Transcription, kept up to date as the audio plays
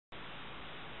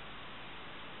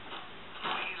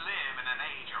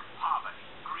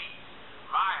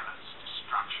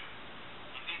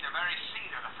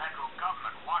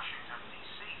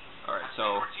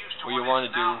want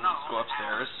to do is go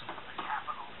upstairs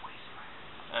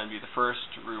and be the first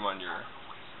room on your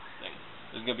thing.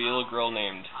 There's going to be a little girl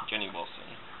named Jenny Wilson.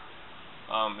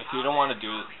 If you don't want to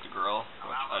do the girl,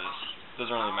 which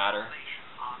doesn't really matter.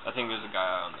 I think there's a guy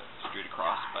on the street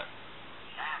across, but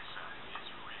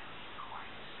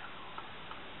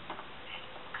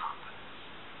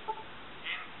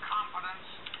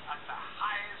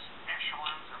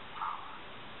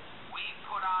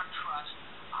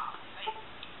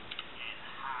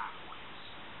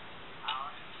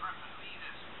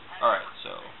alright, so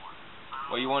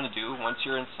what you want to do, once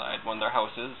you're inside one of their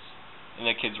houses, in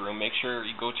the kids' room, make sure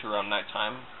you go to around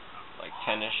nighttime, like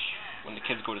 10ish, when the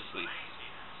kids go to sleep.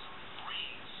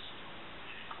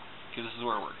 Okay, this is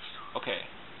where it works. Okay.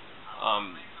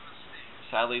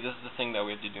 Sadly, this is the thing that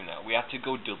we have to do now. We have to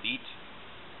go delete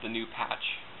the new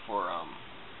patch for,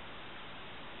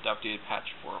 the updated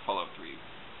patch for Fallout 3.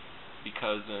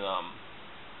 Because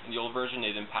in the old version,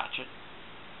 they didn't patch it.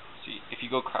 See, if you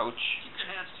go crouch, keep your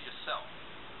hands to yourself.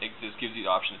 It just gives you the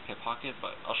option to pickpocket,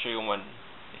 but I'll show you when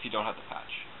if you don't have the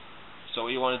patch. So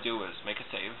what you want to do is make a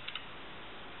save.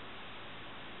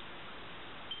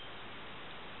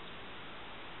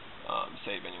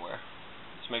 Save anywhere.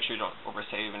 Just make sure you don't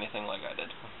oversave anything like I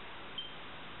did.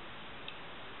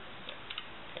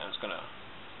 Okay, I'm just gonna.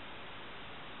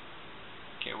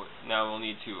 Okay, now we'll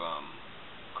need to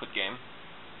quit game.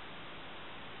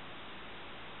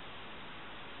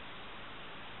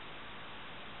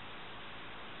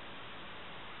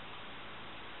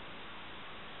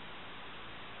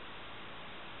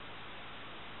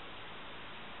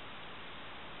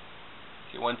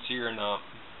 Once you're in out,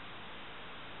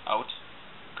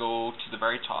 go to the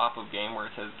very top of game where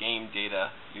it says Game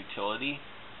Data Utility.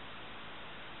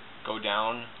 Go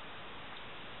down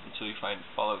until you find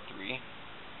Fallout 3.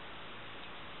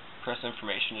 Press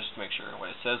Information just to make sure. When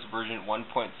it says version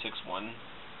 1.61,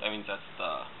 that means that's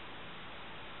the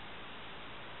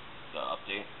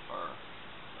update or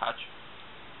patch.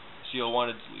 So you'll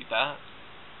want to delete that.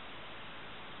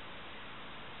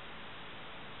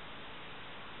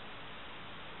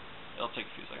 It'll take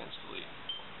a few seconds to delete,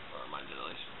 or mine did at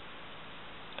least.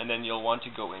 And then you'll want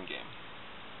to go in game.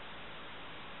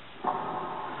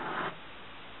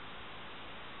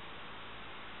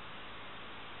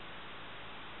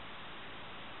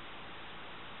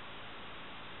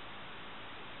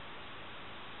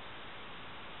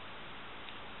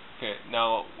 Okay,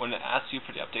 now when it asks you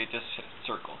for the update, just hit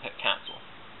circle, hit cancel.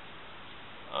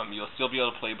 You'll still be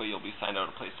able to play, but you'll be signed out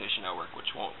of PlayStation Network,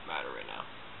 which won't matter right now.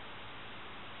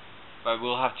 But I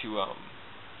will have to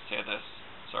say this.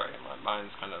 Sorry, my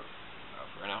mind's kind of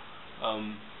off right now.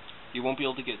 You won't be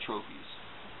able to get trophies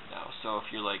now. So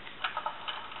if you're like,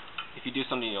 if you do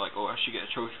something, you're like, oh, I should get a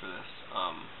trophy for this.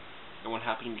 It won't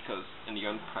happen because in the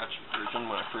unpatched version,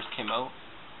 when it first came out,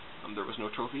 there was no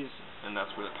trophies, and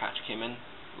that's where the patch came in.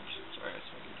 Oops, sorry, that's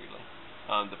making doodling.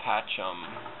 The patch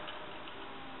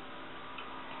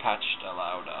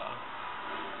allowed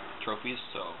trophies,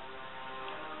 so.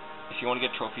 If you want to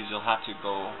get trophies, you'll have to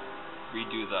go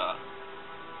redo the,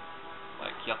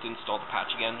 like, you have to install the patch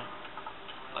again,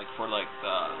 like for like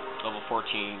the level 14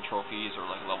 trophies or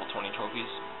like level 20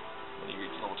 trophies, when you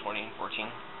reach level 20 and 14.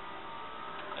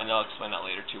 And I'll explain that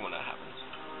later too when that happens.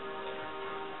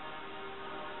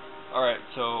 Alright,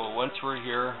 so once we're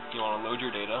here, you want to load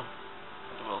your data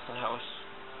at the Wilson house.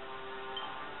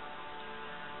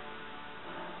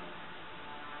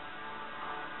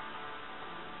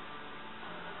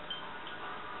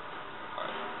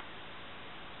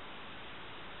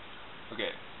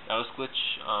 Okay, now this glitch,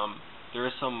 there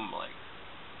is some, like,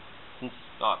 since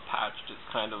it's not patched, it's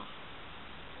kind of,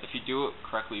 if you do it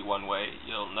correctly one way,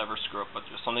 you'll never screw up, but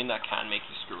there's something that can make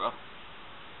you screw up.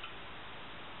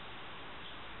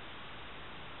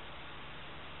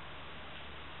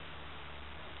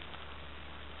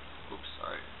 Oops,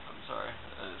 I'm sorry,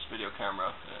 this video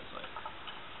camera, and it's like,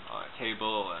 on a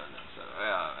table, and it's,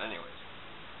 anyways,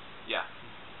 yeah.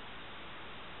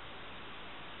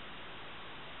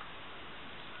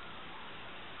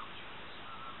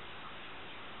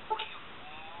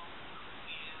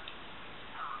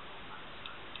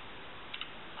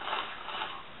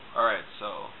 Alright,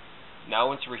 so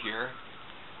now once we're here,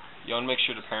 you want to make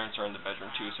sure the parents are in the bedroom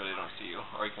too so they don't see you.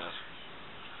 Or you can,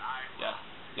 yeah,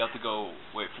 you have to go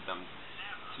wait for them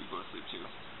to go to sleep too.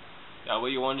 Now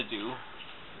what you want to do,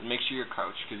 make sure you're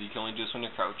crouched, because you can only do this when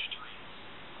you're crouched.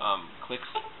 Click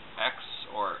X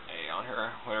or A on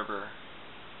her, whatever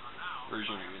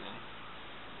version you're using.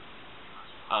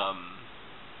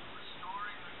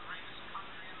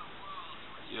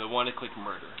 You'll want to click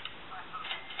Murder.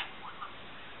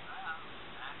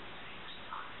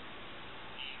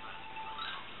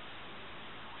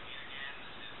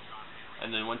 And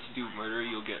then once you do murder,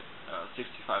 you'll get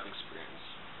 65 experience.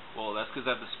 Well, that's because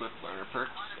I have the Swift Learner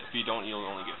perks. If you don't, you'll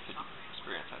only get 50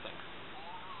 experience, I think.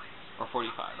 Or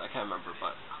 45, I can't remember,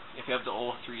 but if you have the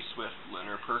all 3 Swift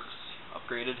Learner perks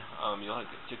upgraded, you'll have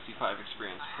 65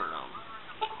 experience per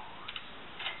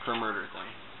murder thing.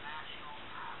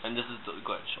 And this is the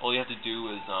glitch. All you have to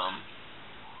do is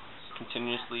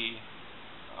continuously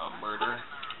murder.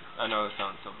 I know it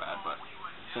sounds so bad, but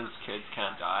since kids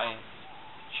can't die,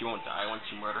 she won't die once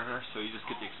you murder her, so you just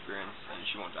get the experience and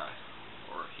she won't die.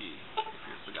 Or he, if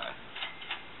he's the guy.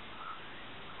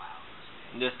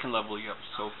 And this can level you up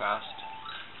so fast.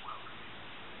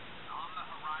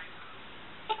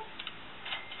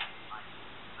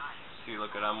 See,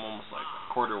 look at, I'm almost like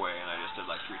a quarter way and I just did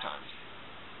like 3 times.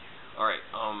 Alright,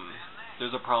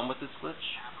 there's a problem with this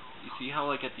glitch. You see how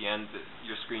like at the end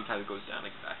your screen kind of goes down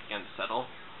like back again to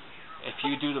settle? If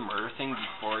you do the murder thing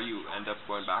before you end up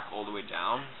going back all the way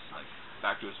down, like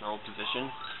back to its normal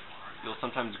position, you'll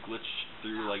sometimes glitch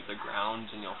through like the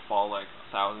ground and you'll fall like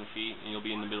 1,000 feet and you'll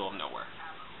be in the middle of nowhere.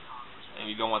 And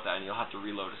you don't want that, and you'll have to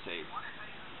reload a save.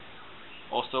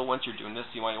 Also, once you're doing this,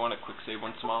 you might want to quick save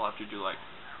once in a while after you do like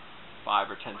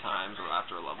 5 or 10 times or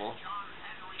after a level.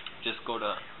 Just go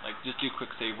to just do a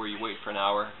quick save where you wait for an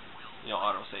hour,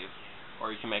 auto save,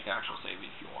 or you can make an actual save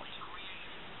if you want.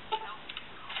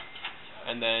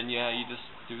 And then yeah, you just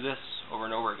do this over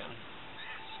and over again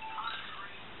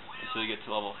until you get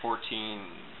to level 14,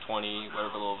 20,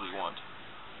 whatever level you want.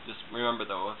 Just remember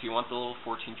though, if you want the level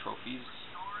 14 trophies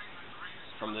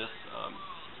from this,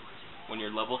 when you're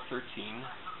level 13,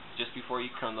 just before you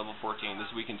come level 14, this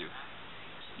is what you can do.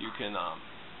 You can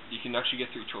actually get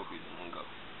 3 trophies in one go.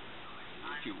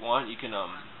 If you want, you can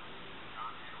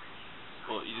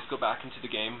well, you just go back into the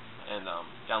game and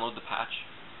download the patch.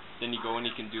 Then you go and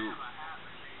you can go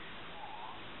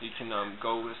just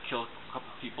kill a couple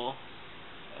people,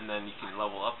 and then you can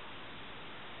level up.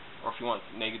 Or if you want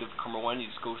negative karma 1, you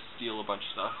just go steal a bunch of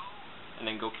stuff, and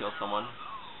then go kill someone,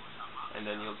 and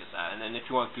then you'll get that. And then if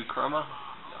you want good karma,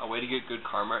 a way to get good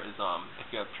karma is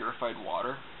if you have purified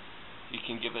water, you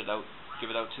can give it out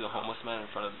to the homeless man in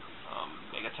front of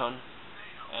Megaton.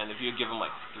 And if you give them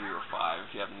like 3 or 5,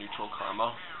 if you have neutral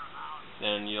karma,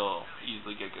 then you'll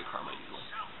easily get good karma easily.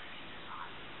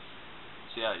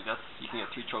 So yeah, you can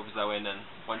get 3 trophies that way, and then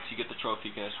once you get the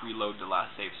trophy, you can just reload the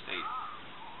last save state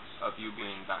of you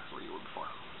being back where you were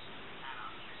before.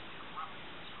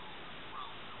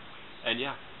 And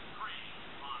yeah,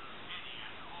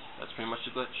 that's pretty much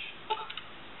the glitch.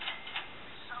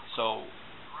 So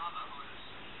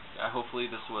yeah,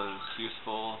 hopefully this was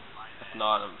useful. If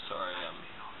not, I'm sorry.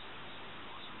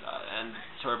 And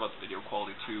sorry about the video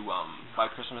quality too. By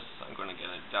Christmas, I'm going to get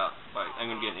an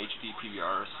HD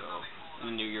PVR. So in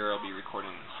the new year, I'll be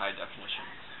recording high definition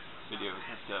videos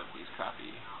instead of these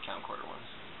crappy camcorder ones.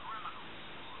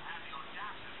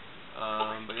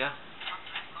 But yeah,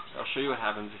 I'll show you what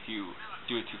happens if you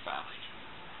do it too fast.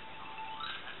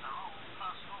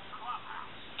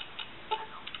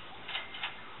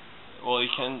 Well,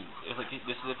 you can.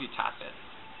 This is if you tap it.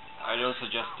 I don't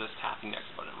suggest just tapping the X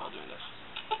button while doing this.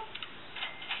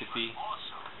 You see,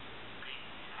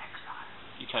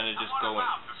 you kind of just go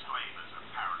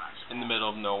in the middle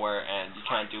of nowhere and you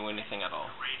can't do anything at all.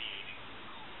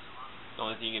 The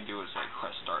only thing you can do is like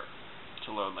press start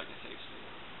to load like a save state.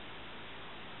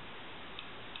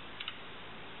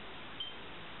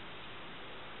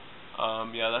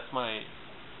 Yeah, that's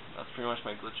pretty much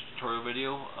my glitch tutorial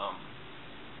video.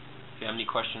 If you have any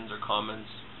questions or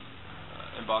comments,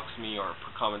 inbox me or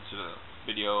put comments to the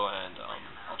video, and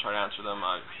I'll try to answer them.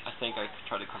 I think I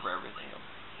tried to cover everything.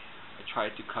 I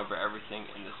tried to cover everything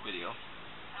in this video,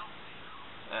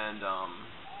 and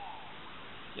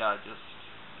yeah, just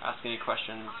ask any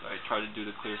questions. I tried to do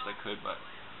the clearest I could, but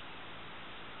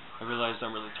I realized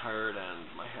I'm really tired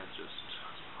and my head just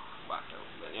whacked out.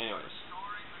 But anyways,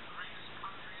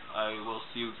 I will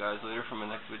see you guys later from the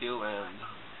next video, and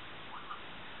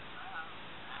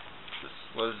this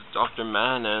was Dr.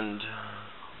 Man, and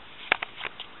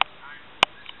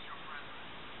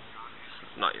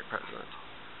not your president.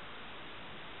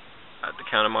 The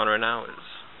count I'm on right now is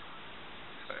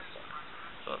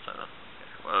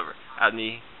whatever. Add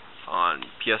me on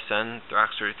PSN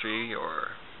Thrax33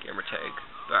 or gamertag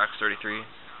Thrax33.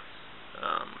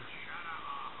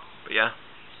 But yeah,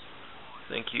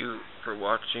 thank you for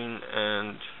watching,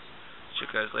 and see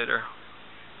you guys later.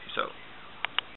 Peace out.